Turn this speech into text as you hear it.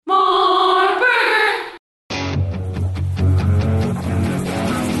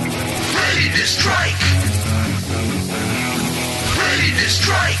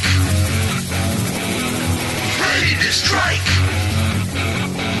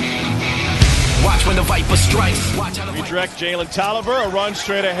when the Viper strikes. Watch how the Redirect Jalen Tolliver, a run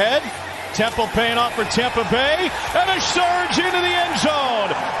straight ahead. Temple paying off for Tampa Bay, and a surge into the end zone.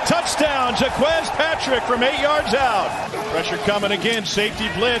 Touchdown, Jaquez Patrick from 8 yards out. Pressure coming again,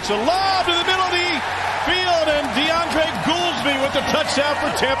 safety blitz, a lob to the middle of the field, and DeAndre Gouldsby with the touchdown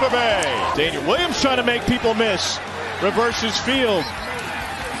for Tampa Bay. Daniel Williams trying to make people miss. Reverses field,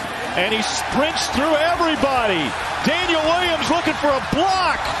 and he sprints through everybody. Daniel Williams looking for a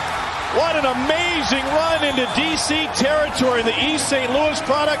block. What an amazing run into D.C. territory. The East St. Louis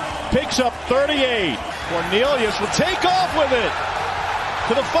product picks up 38. Cornelius will take off with it.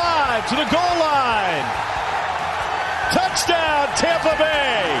 To the 5, to the goal line. Touchdown, Tampa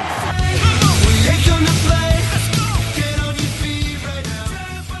Bay.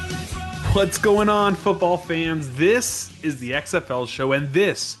 What's going on, football fans? This is the XFL show, and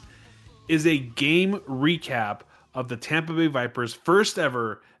this is a game recap of the Tampa Bay Vipers' first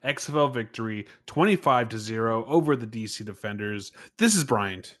ever XFL victory, 25-0 over the DC Defenders. This is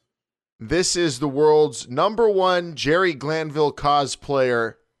Bryant. This is the world's #1 Jerry Glanville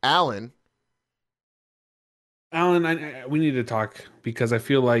cosplayer, Alan. Alan, we need to talk because I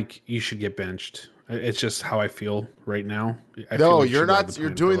feel like you should get benched. It's just how I feel right now. No, you're not. You're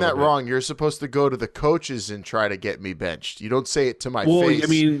doing that wrong. You're supposed to go to the coaches and try to get me benched. You don't say it to my face. Well, I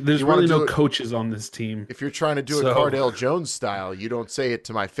mean, there's really no coaches on this team. If you're trying to do it Cardale Jones style, you don't say it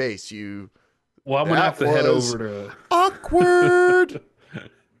to my face. Well, I'm gonna have to head over to awkward.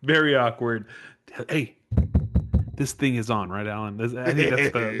 Very awkward. Hey, this thing is on, right, Alan? I think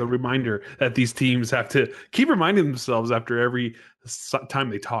that's the reminder that these teams have to keep reminding themselves after every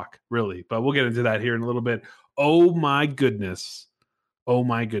time they talk, really. But we'll get into that here in a little bit. Oh my goodness.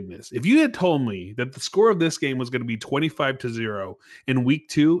 If you had told me that the score of this game was going to be 25-0 in week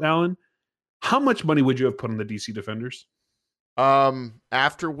 2, Alan, how much money would you have put on the DC Defenders?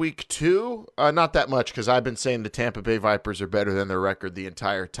 After week 2, not that much, because I've been saying the Tampa Bay Vipers are better than their record the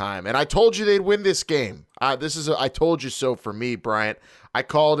entire time. And I told you they'd win this game. I told you so for me, Bryant. I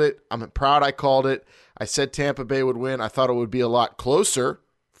called it. I'm proud I called it. I said Tampa Bay would win. I thought it would be a lot closer,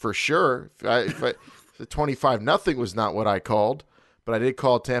 for sure. If the 25-0 was not what I called, but I did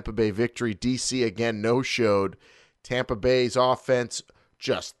call Tampa Bay victory. DC again no-showed. Tampa Bay's offense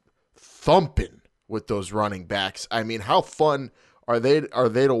just thumping with those running backs. I mean, how fun are they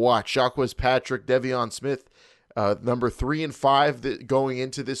to watch? Jaquez Patrick, Devion Smith, number 3 and 5 going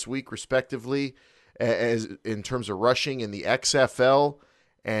into this week, respectively, as in terms of rushing in the XFL.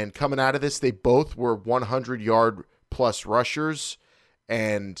 And coming out of this, they both were 100-yard plus rushers.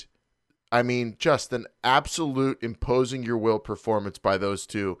 And, I mean, just an absolute imposing your will performance by those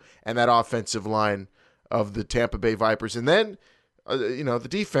two and that offensive line of the Tampa Bay Vipers. And then, the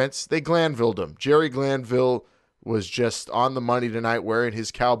defense, they Glanvilled him. Jerry Glanville was just on the money tonight wearing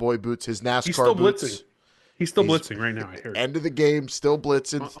his cowboy boots, his NASCAR boots. Blitzing. He's still blitzing right now, I hear. End of the game, still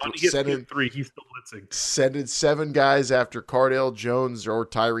blitzing. On 3, he's still blitzing. Sending 7 guys after Cardale Jones or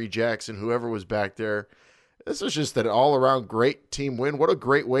Tyree Jackson, whoever was back there. This was just an all-around great team win. What a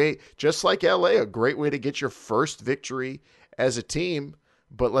great way, just like LA, a great way to get your first victory as a team.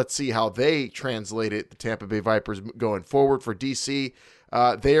 But let's see how they translate it, the Tampa Bay Vipers, going forward. For DC,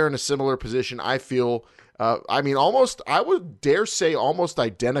 they are in a similar position, I feel. Almost, I would dare say almost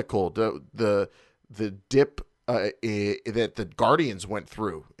identical to the dip that the Guardians went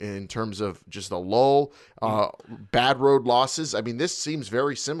through in terms of just a lull, bad road losses. I mean, this seems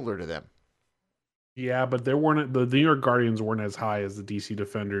very similar to them. Yeah, but the New York Guardians weren't as high as the DC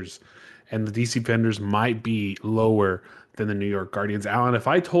Defenders, and the DC Defenders might be lower than the New York Guardians. Alan, if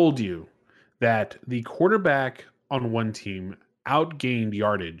I told you that the quarterback on one team outgained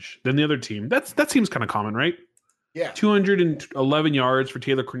yardage than the other team, that seems kind of common, right? Yeah. 211 yards for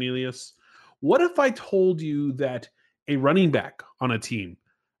Taylor Cornelius. What if I told you that a running back on a team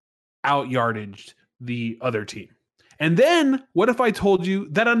out-yardaged the other team? And then what if I told you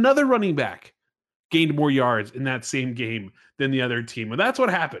that another running back gained more yards in that same game than the other team? And that's what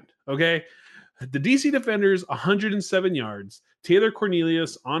happened, okay? The DC Defenders, 107 yards. Taylor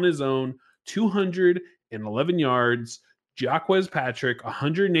Cornelius on his own, 211 yards. Jaquez Patrick,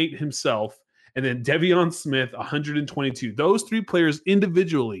 108 himself. And then Devion Smith, 122. Those 3 players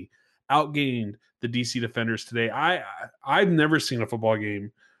individually outgained the DC Defenders today. I've never seen a football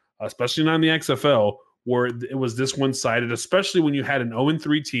game, especially not in the XFL, where it was this one-sided, especially when you had an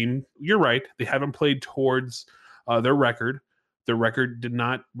 0-3 team. You're right. They haven't played towards their record. Their record did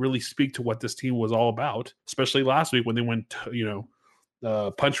not really speak to what this team was all about, especially last week when they went,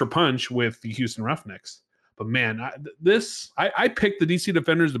 punch for punch with the Houston Roughnecks. But, man, I picked the DC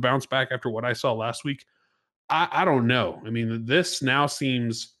Defenders to bounce back after what I saw last week. I don't know. I mean, this now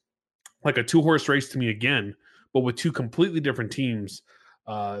seems like a 2-horse race to me again, but with two completely different teams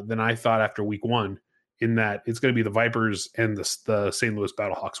than I thought after week 1. In that it's going to be the Vipers and the St. Louis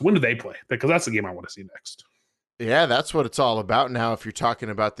Battlehawks. When do they play? Because that's the game I want to see next. Yeah, that's what it's all about now. If you're talking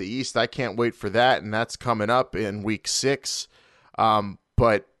about the East, I can't wait for that, and that's coming up in week 6.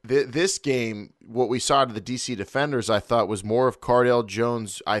 But this game, what we saw to the DC Defenders, I thought was more of Cardale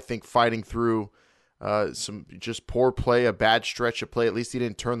Jones, I think, fighting through some just poor play, a bad stretch of play. At least he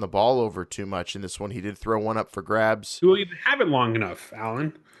didn't turn the ball over too much in this one. He did throw one up for grabs. Well, you have it long enough,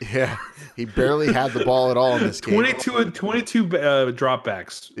 Alan. Yeah, he barely had the ball at all in this game. 22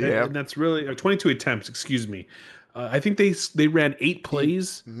 dropbacks. Yeah. And that's really 22 attempts, excuse me. I think they ran 8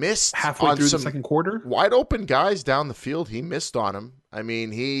 plays missed halfway through the second quarter. Wide open guys down the field. He missed on them. I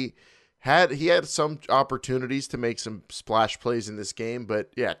mean, he had some opportunities to make some splash plays in this game,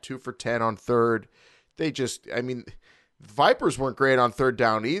 but yeah, 2 for 10 on third. Vipers weren't great on third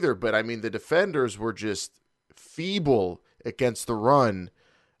down either, but I mean, the defenders were just feeble against the run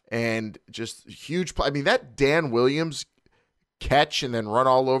and just huge. I mean, that Dan Williams catch and then run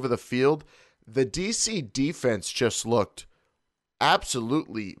all over the field. The DC defense just looked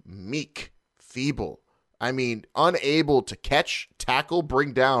absolutely meek, feeble. I mean, unable to catch, tackle,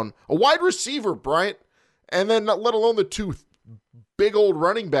 bring down a wide receiver, Bryant, and then let alone the 2 big old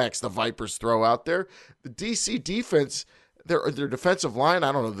running backs the Vipers throw out there. The DC defense, their defensive line,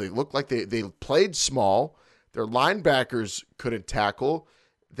 I don't know, they look like they played small. Their linebackers couldn't tackle.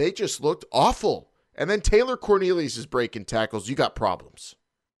 They just looked awful. And then Taylor Cornelius is breaking tackles. You got problems.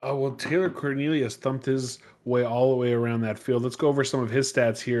 Oh, well, Taylor Cornelius thumped his way all the way around that field. Let's go over some of his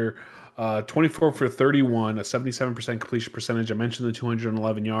stats here. 24 for 31, a 77% completion percentage. I mentioned the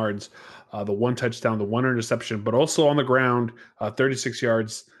 211 yards, the 1 touchdown, the 1 interception, but also on the ground, 36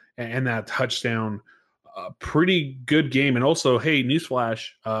 yards and that touchdown. Pretty good game. And also, hey, newsflash,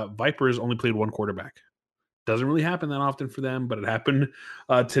 Vipers only played 1 quarterback. Doesn't really happen that often for them, but it happened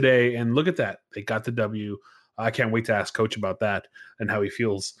today. And look at that. They got the W. I can't wait to ask Coach about that and how he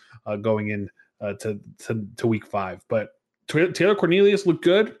feels going in to week 5. But Taylor Cornelius looked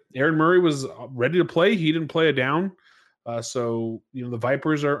good. Aaron Murray was ready to play. He didn't play it down. So, the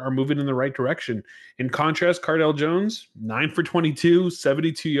Vipers are moving in the right direction. In contrast, Cardale Jones, 9 for 22,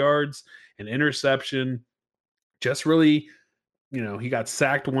 72 yards, an interception. Just really, he got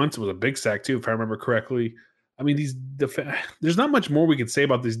sacked once. It was a big sack, too, if I remember correctly. I mean, there's not much more we can say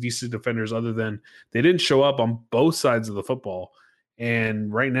about these DC defenders other than they didn't show up on both sides of the football.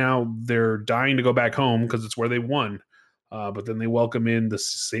 And right now, they're dying to go back home because it's where they won. But then they welcome in the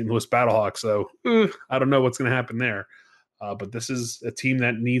St. Louis Battlehawks. So I don't know what's going to happen there. But this is a team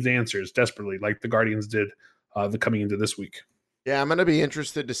that needs answers desperately, like the Guardians did coming into this week. Yeah, I'm going to be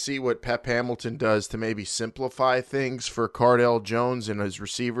interested to see what Pep Hamilton does to maybe simplify things for Cardale Jones and his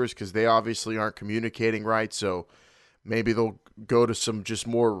receivers because they obviously aren't communicating right. So maybe they'll go to some just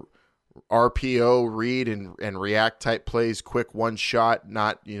more RPO, read, and react type plays, quick one shot,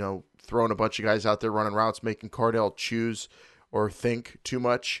 not, throwing a bunch of guys out there running routes, making Cardale choose or think too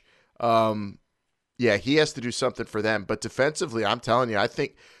much. Yeah, he has to do something for them. But defensively, I'm telling you, I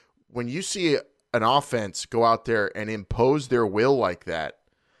think when you see an offense go out there and impose their will like that,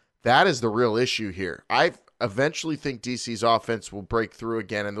 that is the real issue here. I eventually think DC's offense will break through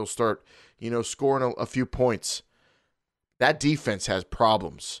again and they'll start, scoring a few points. That defense has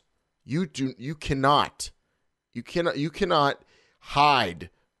problems. You cannot hide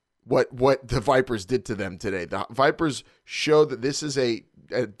what the Vipers did to them today. The Vipers show that this is a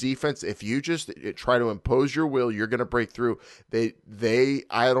defense. If you just try to impose your will, you're going to break through. I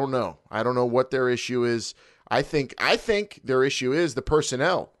don't know. I don't know what their issue is. I think their issue is the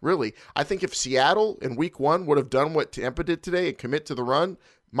personnel, really. I think if Seattle in week 1 would have done what Tampa did today and commit to the run,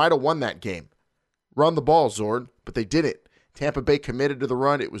 might have won that game. Run the ball, Zorn, but they didn't. Tampa Bay committed to the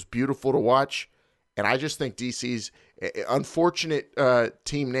run. It was beautiful to watch. And I just think DC's unfortunate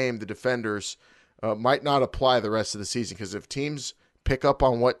team name, the Defenders, might not apply the rest of the season because if teams pick up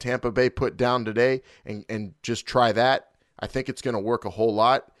on what Tampa Bay put down today and just try that, I think it's going to work a whole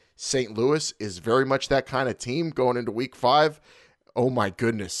lot. St. Louis is very much that kind of team going into week 5. Oh, my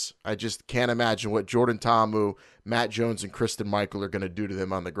goodness. I just can't imagine what Jordan Ta'amu, Matt Jones, and Kristen Michael are going to do to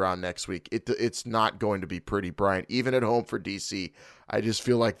them on the ground next week. It's not going to be pretty, Brian. Even at home for DC, I just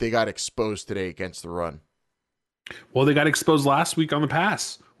feel like they got exposed today against the run. Well, they got exposed last week on the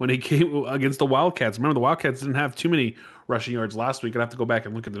pass when they came against the Wildcats. Remember, the Wildcats didn't have too many rushing yards last week. I'd have to go back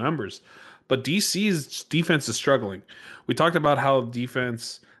and look at the numbers. But DC's defense is struggling. We talked about how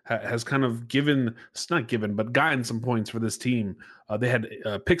defense has kind of gotten some points for this team. They had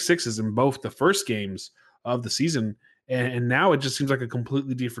pick sixes in both the first games of the season, and now it just seems like a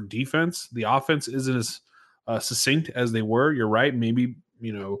completely different defense. The offense isn't as succinct as they were. You're right. Maybe,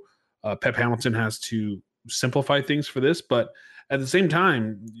 Pep Hamilton has to simplify things for this, but at the same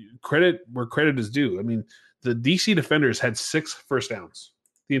time, credit where credit is due. I mean, the DC defenders had 6 first downs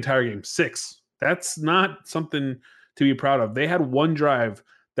the entire game. 6. That's not something to be proud of. They had one drive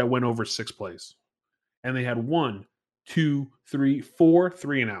that went over 6 plays, and they had 1, 2, 3, 4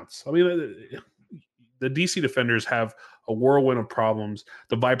 3-and-outs. I mean, the DC defenders have a whirlwind of problems.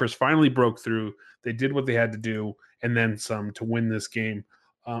 The Vipers finally broke through. They did what they had to do, and then some to win this game.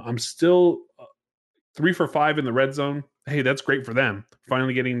 I'm still 3 for 5 in the red zone. Hey, that's great for them.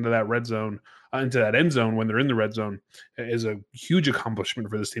 Finally getting into that red zone, into that end zone when they're in the red zone is a huge accomplishment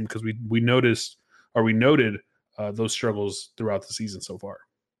for this team, because we noted those struggles throughout the season so far.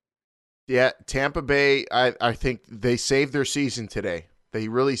 Yeah, Tampa Bay, I think they saved their season today. They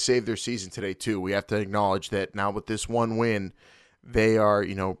really saved their season today too. We have to acknowledge that now with this one win, they are,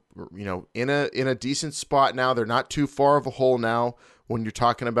 in a decent spot now. They're not too far of a hole now when you're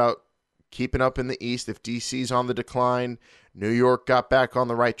talking about keeping up in the East. If DC's on the decline, New York got back on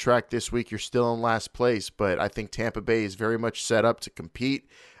the right track this week, you're still in last place. But I think Tampa Bay is very much set up to compete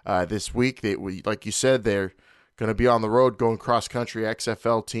this week. Like you said, they're going to be on the road going cross-country.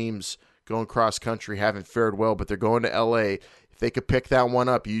 XFL teams going cross-country haven't fared well, but they're going to L.A. If they could pick that one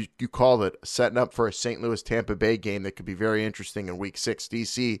up, you called it, setting up for a St. Louis-Tampa Bay game that could be very interesting in Week 6.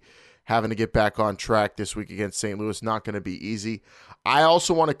 DC having to get back on track this week against St. Louis, not going to be easy. I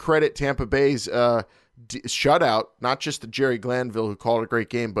also want to credit Tampa Bay's shutout, not just to Jerry Glanville, who called a great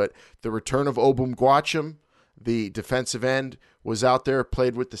game, but the return of Obum Gwacham, the defensive end, was out there,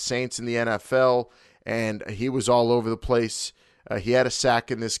 played with the Saints in the NFL, and he was all over the place. He had a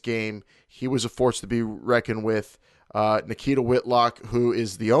sack in this game. He was a force to be reckoned with. Nikita Whitlock, who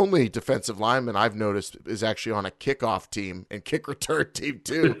is the only defensive lineman I've noticed is actually on a kickoff team and kick return team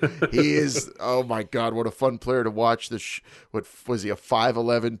too. He is, oh my God, what a fun player to watch. What was he, a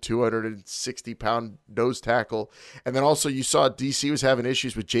 5'11", 260-pound nose tackle? And then also you saw DC was having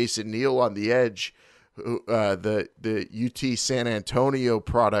issues with Jason Neal on the edge, the UT San Antonio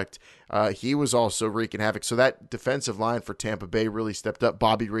product. He was also wreaking havoc. So that defensive line for Tampa Bay really stepped up.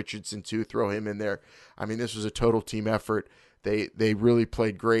 Bobby Richardson too, throw him in there. I mean, this was a total team effort. They really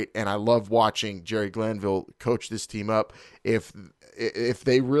played great, and I love watching Jerry Glanville coach this team up. If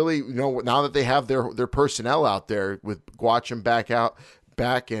they really, now that they have their personnel out there with Gwacham back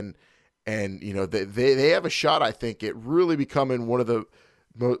and they have a shot, I think, at really becoming one of the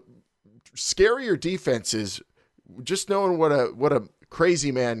most scarier defenses. Just knowing what a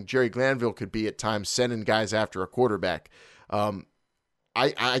crazy man Jerry Glanville could be at times, sending guys after a quarterback. I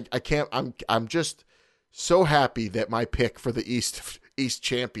can't. I'm just so happy that my pick for the East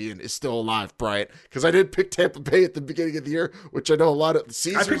champion is still alive, Bryant, because I did pick Tampa Bay at the beginning of the year, which I know a lot of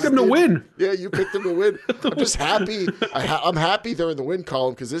Caesars. I picked them to win. Yeah, you picked them to win. I'm just happy. I'm happy they're in the win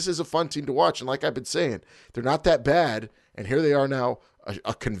column, because this is a fun team to watch. And like I've been saying, they're not that bad. And here they are now,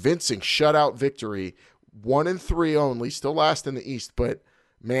 a convincing shutout victory, 1-3 only, still last in the East. But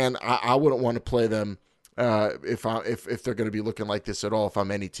man, I wouldn't want to play them if they're going to be looking like this at all. If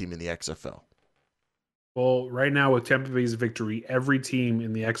I'm any team in the XFL. Well, right now with Tampa Bay's victory, every team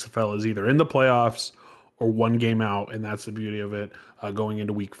in the XFL is either in the playoffs or one game out, and that's the beauty of it going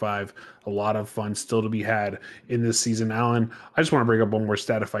into Week 5. A lot of fun still to be had in this season. Alan, I just want to bring up one more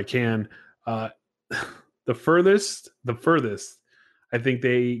stat if I can. The furthest, I think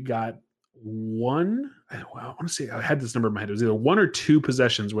they got one. I want to say, I had this number in my head. It was either 1 or 2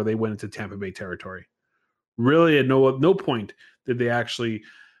 possessions where they went into Tampa Bay territory. Really, at no point did they actually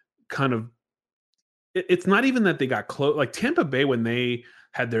kind of. It's not even that they got close. Like Tampa Bay, when they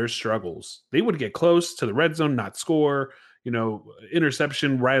had their struggles, they would get close to the red zone, not score.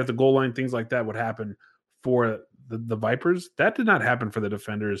 Interception right at the goal line, things like that would happen for the Vipers. That did not happen for the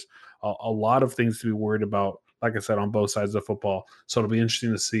defenders. A lot of things to be worried about, like I said, on both sides of the football. So it'll be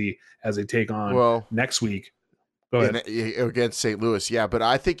interesting to see as they take on next week. Go ahead. Against St. Louis, yeah. But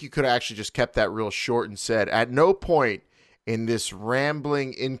I think you could have actually just kept that real short and said, at no point in this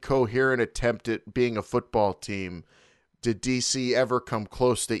rambling, incoherent attempt at being a football team did DC ever come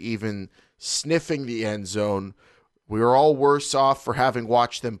close to even sniffing the end zone. We are all worse off for having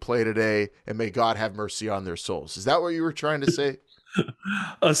watched them play today, and may God have mercy on their souls. Is that what you were trying to say?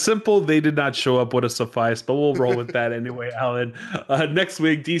 A simple they did not show up would have sufficed, but we'll roll with that anyway, Alan. Next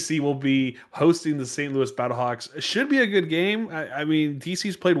week, DC will be hosting the St. Louis Battlehawks. It should be a good game. I mean,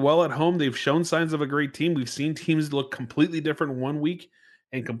 DC's played well at home. They've shown signs of a great team. We've seen teams look completely different one week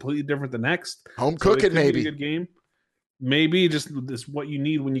and completely different the next. Home cooking, maybe. A good game. maybe just this what you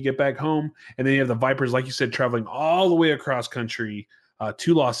need when you get back home. And then you have the Vipers, like you said, traveling all the way across country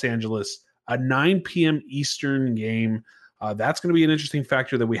to Los Angeles, a 9 p.m. Eastern game. That's going to be an interesting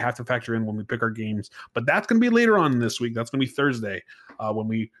factor that we have to factor in when we pick our games. But that's going to be later on this week. That's going to be Thursday when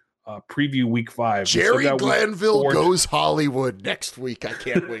we preview Week 5. Jerry Glanville goes Hollywood next week. I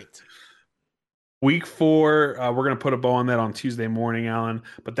can't wait. Week 4, we're going to put a bow on that on Tuesday morning, Alan.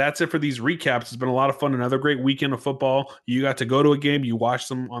 But that's it for these recaps. It's been a lot of fun. Another great weekend of football. You got to go to a game. You watched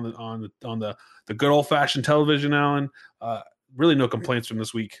them on the good old fashioned television, Alan. Really, no complaints from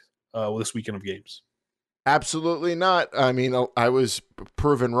this weekend of games. Absolutely not. I mean, I was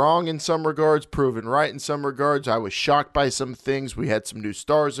proven wrong in some regards, proven right in some regards. I was shocked by some things. We had some new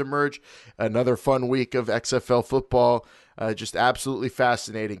stars emerge. Another fun week of XFL football. Just absolutely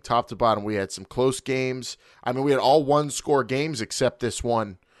fascinating, top to bottom. We had some close games. I mean, we had all one-score games except this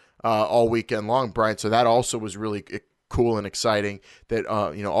one all weekend long, Brian. So that also was really cool and exciting that,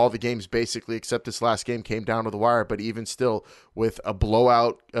 all the games basically except this last game came down to the wire. But even still, with a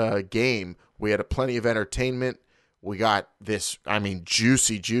blowout game, we had plenty of entertainment. We got this,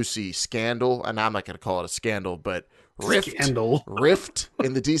 juicy scandal. And I'm not going to call it a scandal, but rift in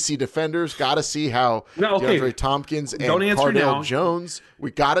the DC Defenders. Got to see how DeAndre Tompkins and Cardale Jones.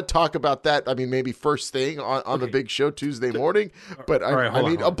 We got to talk about that. I mean, maybe first thing on the big show Tuesday morning. But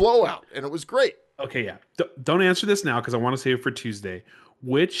a blowout, and it was great. Okay, yeah. Don't answer this now because I want to save it for Tuesday.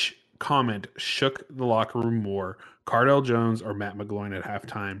 Which comment shook the locker room more, Cardale Jones or Matt McGloin at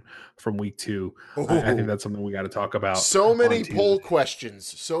halftime from week 2? I think that's something we got to talk about. So many poll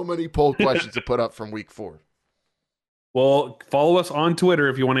questions to put up from week 4. Well, follow us on Twitter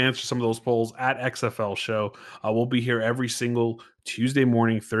if you want to answer some of those polls at XFL Show. We'll be here every single Tuesday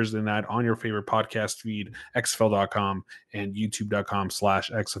morning, Thursday night on your favorite podcast feed, XFL.com and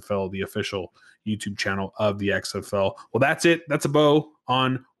YouTube.com/XFL, the official YouTube channel of the XFL. Well, that's it. That's a bow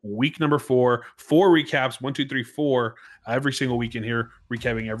on week number 4. 4 recaps, 1, 2, 3, 4, every single weekend here,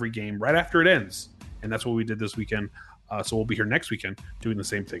 recapping every game right after it ends. And that's what we did this weekend. So we'll be here next weekend doing the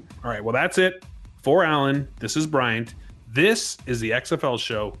same thing. All right, well, that's it. For Alan, this is Bryant. This is the XFL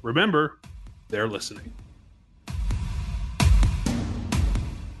Show. Remember, they're listening.